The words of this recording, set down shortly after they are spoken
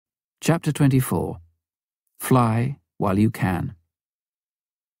Chapter 24. Fly While You Can.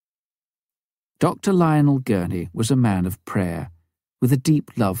 Dr. Lionel Gurney was a man of prayer, with a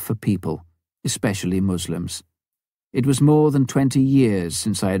deep love for people, especially Muslims. It was more than 20 years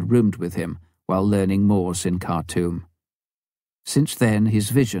since I had roomed with him while learning Morse in Khartoum. Since then, his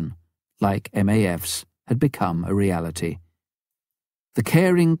vision, like MAF's, had become a reality. The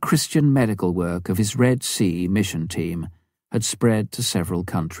caring Christian medical work of his Red Sea mission team had spread to several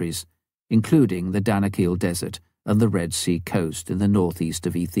countries, including the Danakil Desert and the Red Sea coast in the northeast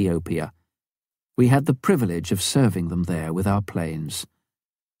of Ethiopia. We had the privilege of serving them there with our planes.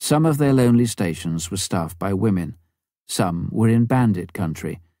 Some of their lonely stations were staffed by women. Some were in bandit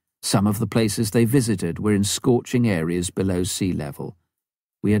country. Some of the places they visited were in scorching areas below sea level.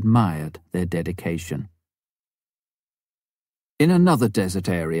 We admired their dedication. In another desert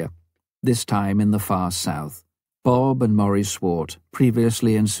area, this time in the far south, Bob and Maury Swart,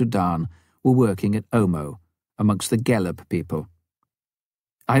 previously in Sudan, were working at Omo, amongst the Gelab people.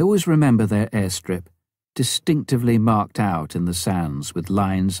 I always remember their airstrip, distinctively marked out in the sands with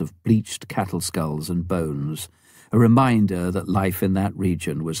lines of bleached cattle skulls and bones, a reminder that life in that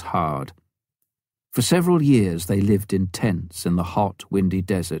region was hard. For several years they lived in tents in the hot, windy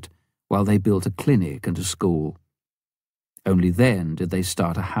desert while they built a clinic and a school. Only then did they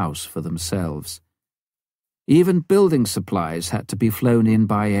start a house for themselves. Even building supplies had to be flown in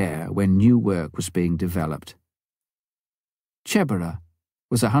by air when new work was being developed. Chebara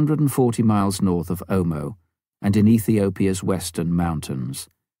was 140 miles north of Omo and in Ethiopia's western mountains.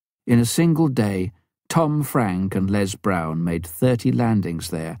 In a single day, Tom Frank and Les Brown made 30 landings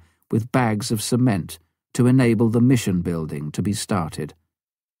there with bags of cement to enable the mission building to be started.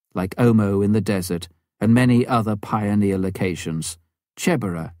 Like Omo in the desert and many other pioneer locations,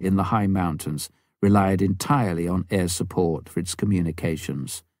 Chebara in the high mountains relied entirely on air support for its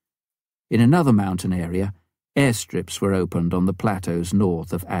communications. In another mountain area, airstrips were opened on the plateaus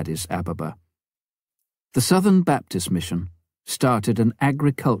north of Addis Ababa. The Southern Baptist Mission started an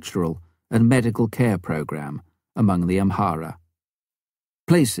agricultural and medical care program among the Amhara.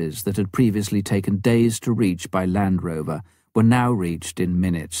 Places that had previously taken days to reach by Land Rover were now reached in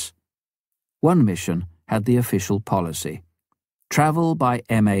minutes. One mission had the official policy: travel by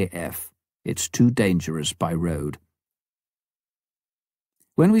MAF. It's too dangerous by road.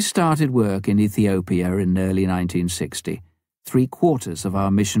 When we started work in Ethiopia in early 1960, 3/4 of our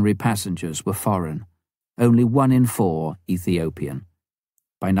missionary passengers were foreign, only 1 in 4 Ethiopian.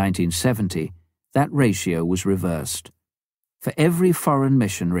 By 1970, that ratio was reversed. For every foreign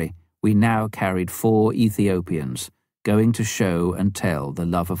missionary, we now carried 4 Ethiopians, going to show and tell the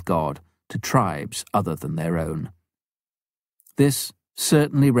love of God to tribes other than their own. This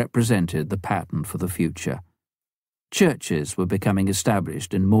certainly represented the pattern for the future. Churches were becoming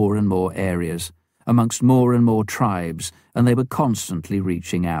established in more and more areas, amongst more and more tribes, and they were constantly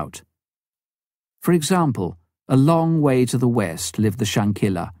reaching out. For example, a long way to the west lived the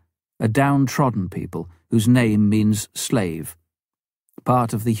Shankila, a downtrodden people whose name means slave.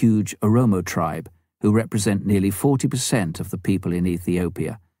 Part of the huge Oromo tribe, who represent nearly 40% of the people in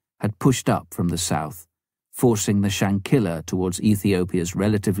Ethiopia, had pushed up from the south, forcing the Shankila towards Ethiopia's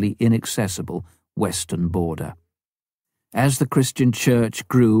relatively inaccessible western border. As the Christian church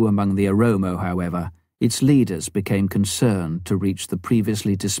grew among the Oromo, however, its leaders became concerned to reach the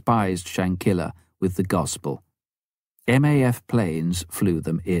previously despised Shankila with the gospel. MAF planes flew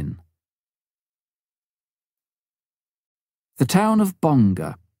them in. The town of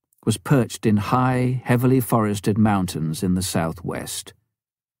Bonga was perched in high, heavily forested mountains in the southwest.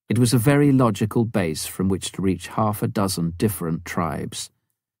 It was a very logical base from which to reach 6 different tribes.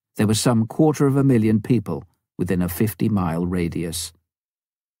 There were some 250,000 people within a 50-mile radius.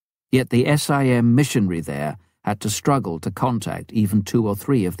 Yet the SIM missionary there had to struggle to contact even 2 or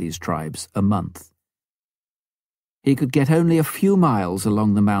 3 of these tribes a month. He could get only a few miles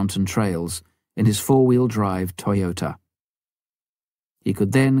along the mountain trails in his 4-wheel drive Toyota. He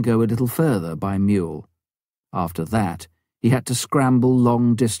could then go a little further by mule. After that, he had to scramble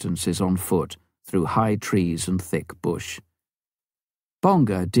long distances on foot through high trees and thick bush.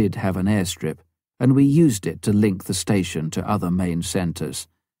 Bonga did have an airstrip, and we used it to link the station to other main centres.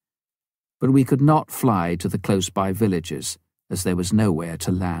 But we could not fly to the close-by villages, as there was nowhere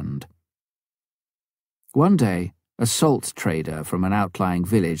to land. One day, a salt trader from an outlying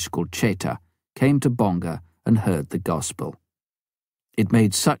village called Cheta came to Bonga and heard the gospel. It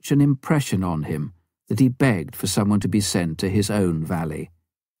made such an impression on him that he begged for someone to be sent to his own valley.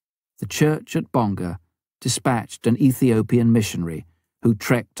 The church at Bonga dispatched an Ethiopian missionary who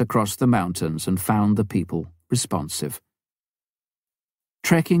trekked across the mountains and found the people responsive.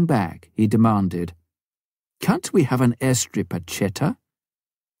 Trekking back, he demanded, "Can't we have an airstrip at Cheta?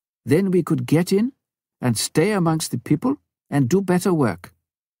 Then we could get in and stay amongst the people and do better work."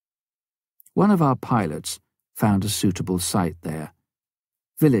 One of our pilots found a suitable site there.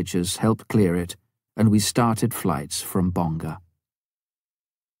 Villagers helped clear it, and we started flights from Bonga.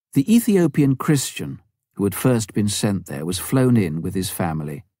 The Ethiopian Christian who had first been sent there was flown in with his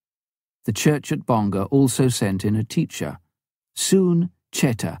family. The church at Bonga also sent in a teacher. Soon,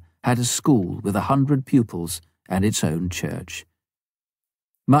 Cheta had a school with 100 pupils and its own church.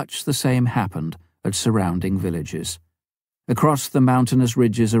 Much the same happened at surrounding villages. Across the mountainous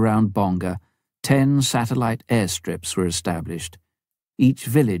ridges around Bonga, 10 satellite airstrips were established. Each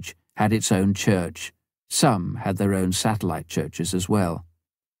village had its own church. Some had their own satellite churches as well.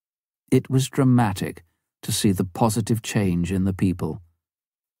 It was dramatic to see the positive change in the people.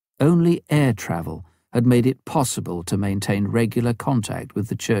 Only air travel had made it possible to maintain regular contact with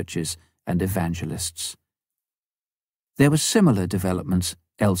the churches and evangelists. There were similar developments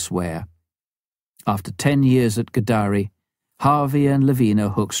elsewhere. After 10 years at Gadari, Harvey and Lavina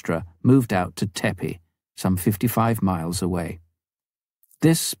Hoekstra moved out to Tepe, some 55 miles away.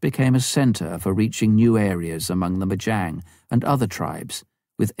 This became a centre for reaching new areas among the Majang and other tribes,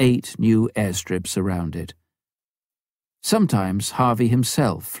 with 8 new airstrips around it. Sometimes Harvey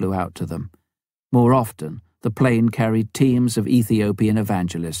himself flew out to them. More often, the plane carried teams of Ethiopian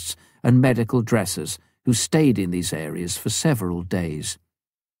evangelists and medical dressers who stayed in these areas for several days.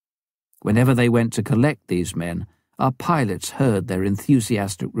 Whenever they went to collect these men, our pilots heard their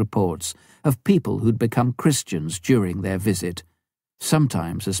enthusiastic reports of people who'd become Christians during their visit,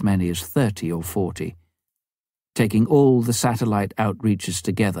 sometimes as many as 30 or 40. Taking all the satellite outreaches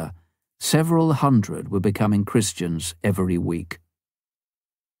together, several hundred were becoming Christians every week.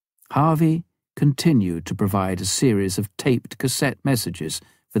 Harvey continued to provide a series of taped cassette messages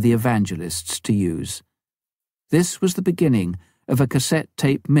for the evangelists to use. This was the beginning of a cassette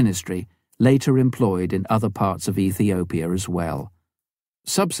tape ministry later employed in other parts of Ethiopia as well.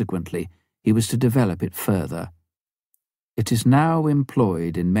 Subsequently, he was to develop it further. It is now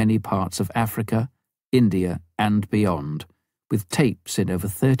employed in many parts of Africa, India, and beyond, with tapes in over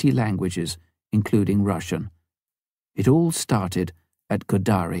 30 languages, including Russian. It all started at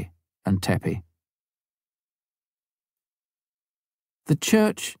Gadari and Tepe. The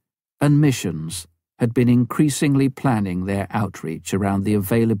church and missions had been increasingly planning their outreach around the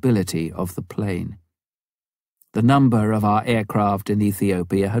availability of the plane. The number of our aircraft in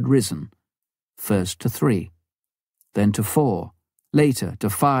Ethiopia had risen, first to 3, then to 4, later to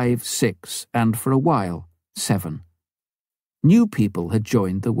 5, 6, and for a while, 7. New people had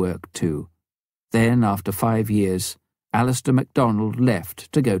joined the work too. Then, after 5 years, Alistair MacDonald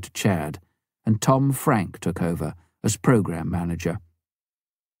left to go to Chad, and Tom Frank took over as program manager.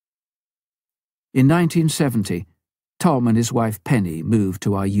 In 1970, Tom and his wife Penny moved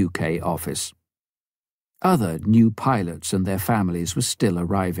to our UK office. Other new pilots and their families were still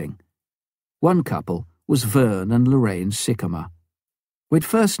arriving. One couple was Vern and Lorraine Sycamore. We'd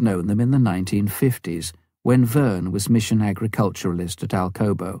first known them in the 1950s, when Vern was mission agriculturalist at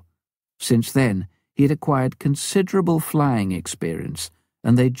Alcobo. Since then, he had acquired considerable flying experience,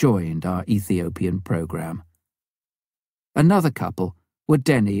 and they joined our Ethiopian program. Another couple were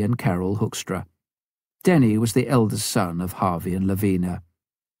Denny and Carol Hoekstra. Denny was the eldest son of Harvey and Lavina.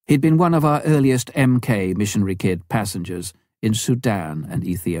 He'd been one of our earliest MK missionary kid passengers in Sudan and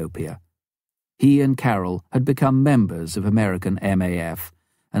Ethiopia. He and Carol had become members of American MAF,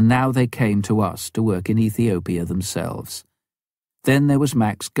 and now they came to us to work in Ethiopia themselves. Then there was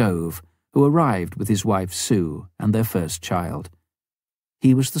Max Gove, who arrived with his wife Sue and their first child.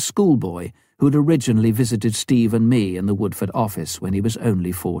 He was the schoolboy who'd originally visited Steve and me in the Woodford office when he was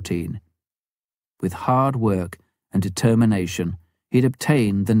only 14. With hard work and determination, he'd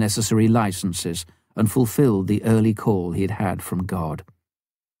obtained the necessary licenses and fulfilled the early call he'd had from God.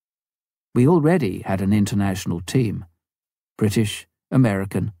 We already had an international team, British,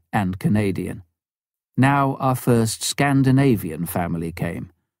 American, and Canadian. Now our first Scandinavian family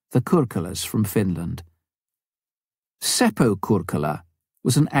came, the Kurkelas from Finland. Seppo Kurkela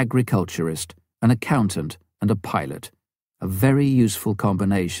was an agriculturist, an accountant, and a pilot, a very useful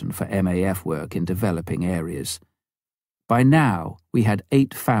combination for MAF work in developing areas. By now, we had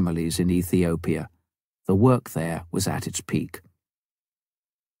 8 families in Ethiopia. The work there was at its peak.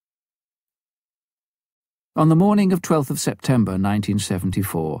 On the morning of 12th of September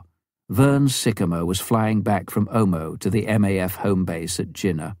 1974, Vern Sycamore was flying back from Omo to the MAF home base at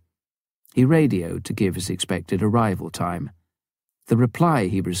Jinnah. He radioed to give his expected arrival time. The reply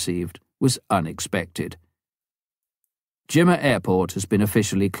he received was unexpected. Jimma Airport has been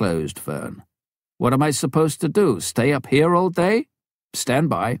officially closed, Vern. What am I supposed to do, stay up here all day? Stand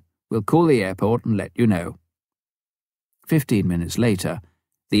by. We'll call the airport and let you know. 15 minutes later,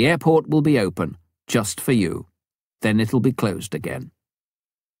 the airport will be open, just for you. Then it'll be closed again.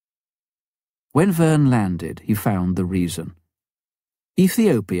 When Vern landed, he found the reason.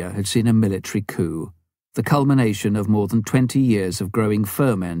 Ethiopia had seen a military coup, the culmination of more than 20 years of growing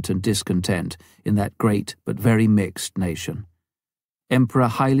ferment and discontent in that great but very mixed nation. Emperor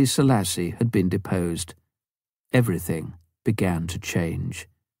Haile Selassie had been deposed. Everything began to change.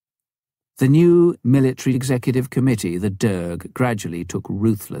 The new military executive committee, the Derg, gradually took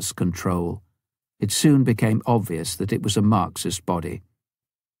ruthless control. It soon became obvious that it was a Marxist body.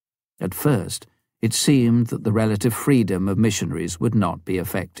 At first, it seemed that the relative freedom of missionaries would not be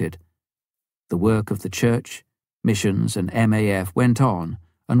affected. The work of the church, missions, and MAF went on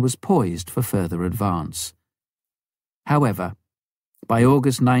and was poised for further advance. However, by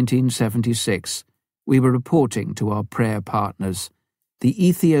August 1976, we were reporting to our prayer partners, the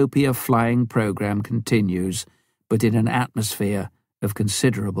Ethiopia flying program continues, but in an atmosphere of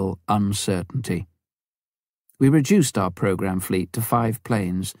considerable uncertainty. We reduced our program fleet to 5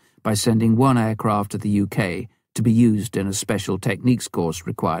 planes by sending 1 aircraft to the UK to be used in a special techniques course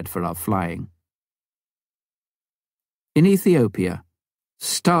required for our flying. In Ethiopia,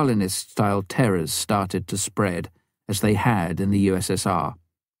 Stalinist-style terrors started to spread, as they had in the USSR.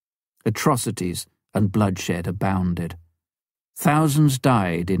 Atrocities and bloodshed abounded. Thousands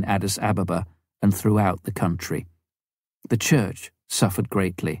died in Addis Ababa and throughout the country. The church suffered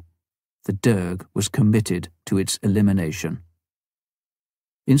greatly. The Derg was committed to its elimination.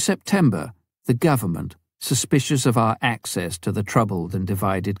 In September, the government, suspicious of our access to the troubled and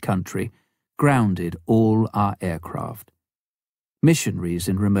divided country, grounded all our aircraft. Missionaries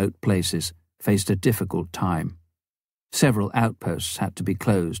in remote places faced a difficult time. Several outposts had to be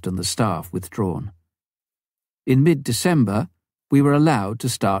closed and the staff withdrawn. In mid-December, we were allowed to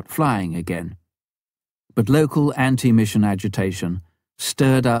start flying again. But local anti-mission agitation,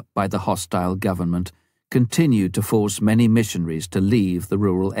 stirred up by the hostile government, continued to force many missionaries to leave the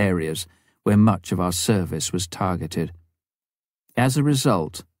rural areas where much of our service was targeted. As a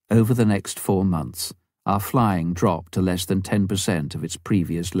result, over the next 4 months, our flying dropped to less than 10% of its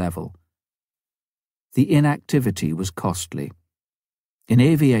previous level. The inactivity was costly. In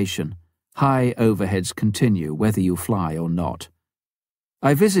aviation, high overheads continue whether you fly or not.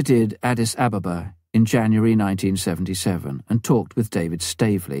 I visited Addis Ababa in January 1977 and talked with David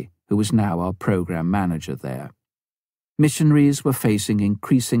Staveley, who was now our program manager there. Missionaries were facing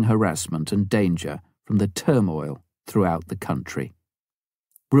increasing harassment and danger from the turmoil throughout the country.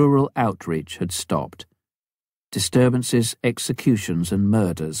 Rural outreach had stopped. Disturbances, executions, and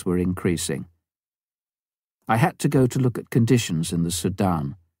murders were increasing. I had to go to look at conditions in the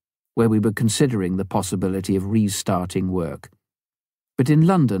Sudan, where we were considering the possibility of restarting work. But in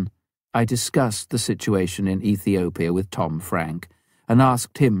London, I discussed the situation in Ethiopia with Tom Frank and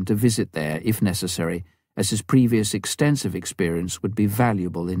asked him to visit there if necessary, as his previous extensive experience would be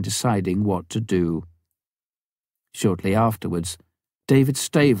valuable in deciding what to do. Shortly afterwards, David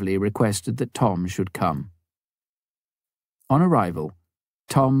Staveley requested that Tom should come. On arrival,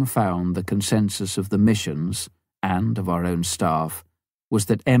 Tom found the consensus of the missions and of our own staff was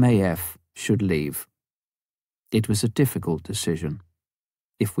that MAF should leave. It was a difficult decision.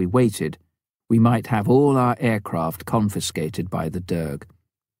 If we waited, we might have all our aircraft confiscated by the Derg.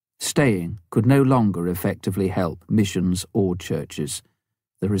 Staying could no longer effectively help missions or churches.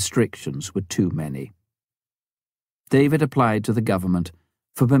 The restrictions were too many. David applied to the government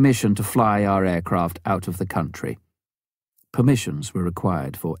for permission to fly our aircraft out of the country. Permissions were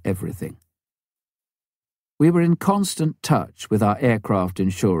required for everything. We were in constant touch with our aircraft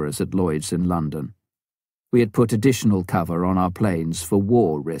insurers at Lloyd's in London. We had put additional cover on our planes for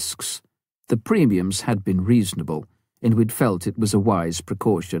war risks. The premiums had been reasonable, and we'd felt it was a wise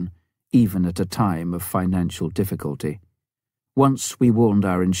precaution, even at a time of financial difficulty. Once we warned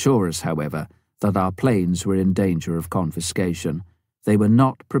our insurers, however, that our planes were in danger of confiscation, they were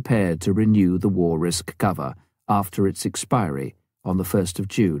not prepared to renew the war risk cover after its expiry on the 1st of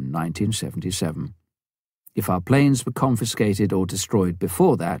June 1977. If our planes were confiscated or destroyed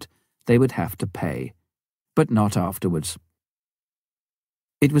before that, they would have to pay, but not afterwards.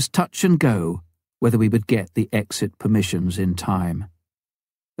 It was touch and go whether we would get the exit permissions in time.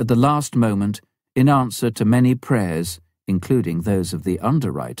 At the last moment, in answer to many prayers, including those of the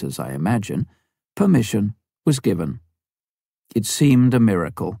underwriters, I imagine, permission was given. It seemed a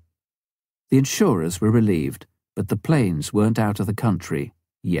miracle. The insurers were relieved, but the planes weren't out of the country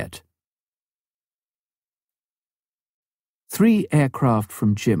yet. 3 aircraft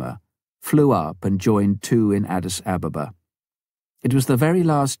from Jimma flew up and joined 2 in Addis Ababa. It was the very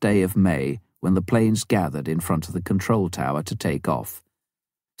last day of May when the planes gathered in front of the control tower to take off.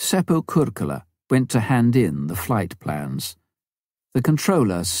 Seppo Kurkala went to hand in the flight plans. The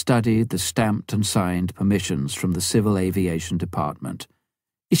controller studied the stamped and signed permissions from the Civil Aviation Department.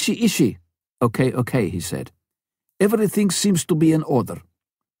 Ishi. Okay, he said. Everything seems to be in order.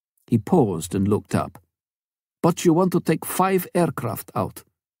 He paused and looked up. But you want to take 5 aircraft out.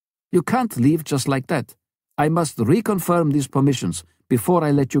 You can't leave just like that. I must reconfirm these permissions before I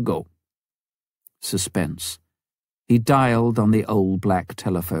let you go. Suspense. He dialed on the old black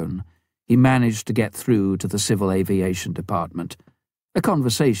telephone. He managed to get through to the Civil Aviation Department. A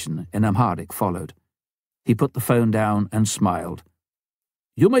conversation in Amharic followed. He put the phone down and smiled.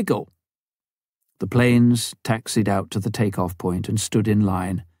 You may go. The planes taxied out to the takeoff point and stood in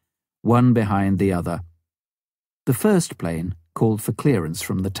line, one behind the other. The first plane called for clearance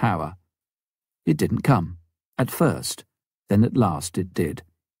from the tower. It didn't come, at first, then at last it did.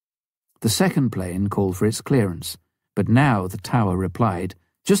 The second plane called for its clearance, but now the tower replied,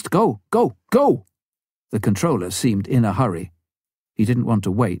 Just go, go, go! The controller seemed in a hurry. He didn't want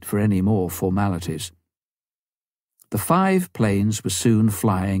to wait for any more formalities. The 5 planes were soon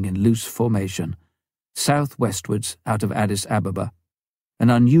flying in loose formation, southwestwards out of Addis Ababa, an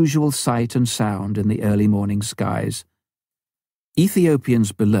unusual sight and sound in the early morning skies.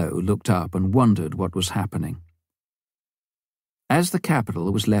 Ethiopians below looked up and wondered what was happening. As the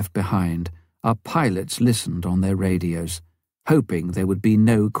capital was left behind, our pilots listened on their radios, hoping there would be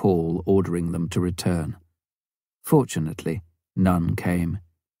no call ordering them to return. Fortunately, none came.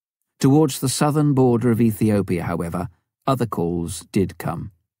 Towards the southern border of Ethiopia, however, other calls did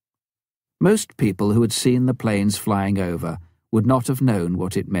come. Most people who had seen the planes flying over would not have known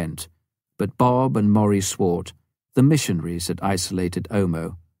what it meant, but Bob and Maury Swart, the missionaries at isolated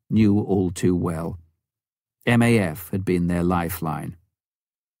Omo, knew all too well. MAF had been their lifeline.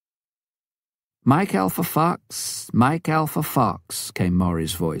 Mike Alpha Fox, came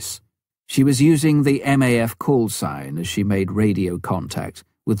Maury's voice. She was using the MAF call sign as she made radio contact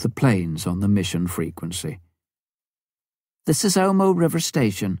with the planes on the mission frequency. This is Omo River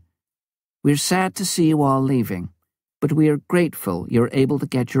Station. We're sad to see you all leaving, but we are grateful you're able to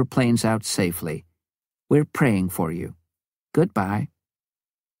get your planes out safely. We're praying for you. Goodbye.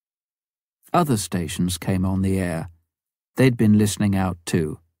 Other stations came on the air. They'd been listening out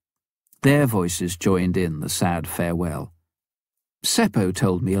too. Their voices joined in the sad farewell. Seppo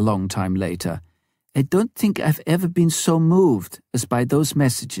told me a long time later, I don't think I've ever been so moved as by those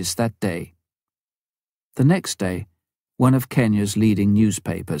messages that day. The next day, one of Kenya's leading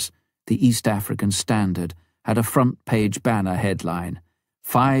newspapers, the East African Standard, had a front-page banner headline,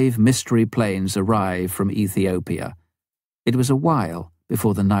 5 mystery planes arrive from Ethiopia. It was a while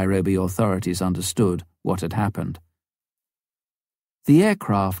before the Nairobi authorities understood what had happened. The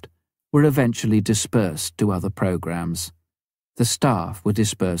aircraft were eventually dispersed to other programs. The staff were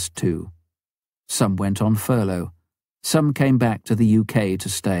dispersed too. Some went on furlough. Some came back to the UK to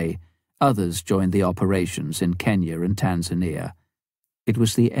stay. Others joined the operations in Kenya and Tanzania. It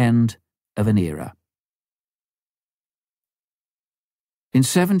was the end of an era. In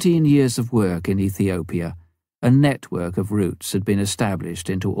 17 years of work in Ethiopia, a network of routes had been established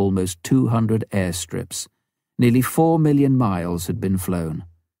into almost 200 airstrips. Nearly 4 million miles had been flown.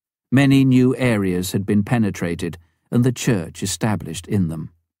 Many new areas had been penetrated and the church established in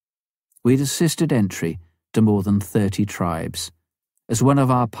them. We'd assisted entry to more than 30 tribes. As one of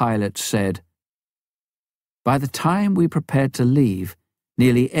our pilots said, by the time we prepared to leave,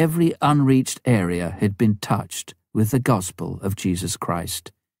 nearly every unreached area had been touched with the gospel of Jesus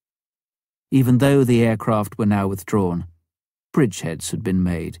Christ. Even though the aircraft were now withdrawn, bridgeheads had been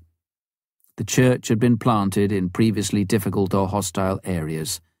made. The church had been planted in previously difficult or hostile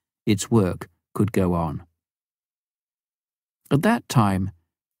areas. Its work could go on. At that time,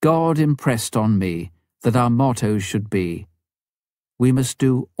 God impressed on me that our motto should be, we must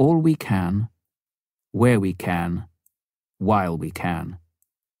do all we can, where we can, while we can.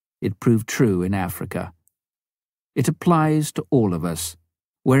 It proved true in Africa. It applies to all of us,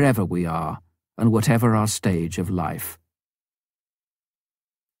 wherever we are, and whatever our stage of life.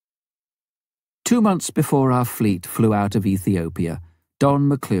 2 months before our fleet flew out of Ethiopia, Don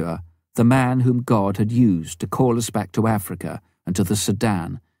McClure, the man whom God had used to call us back to Africa and to the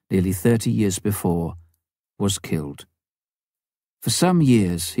Sudan nearly 30 years before, was killed. For some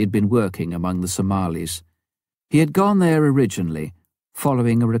years he had been working among the Somalis. He had gone there originally,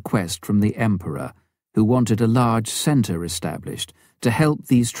 following a request from the emperor who wanted a large centre established to help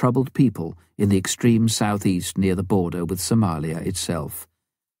these troubled people in the extreme southeast near the border with Somalia itself.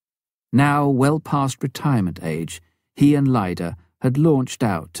 Now well past retirement age, he and Lyda had launched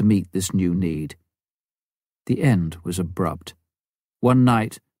out to meet this new need. The end was abrupt. One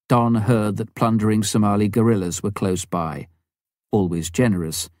night, Don heard that plundering Somali guerrillas were close by. Always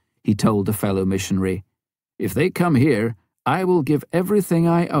generous, he told a fellow missionary, "If they come here, I will give everything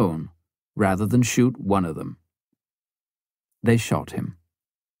I own, rather than shoot one of them." They shot him,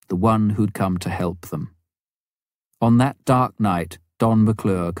 the one who'd come to help them. On that dark night, Don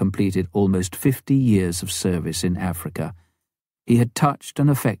McClure completed almost 50 years of service in Africa. He had touched and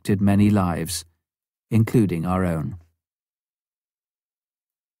affected many lives, including our own.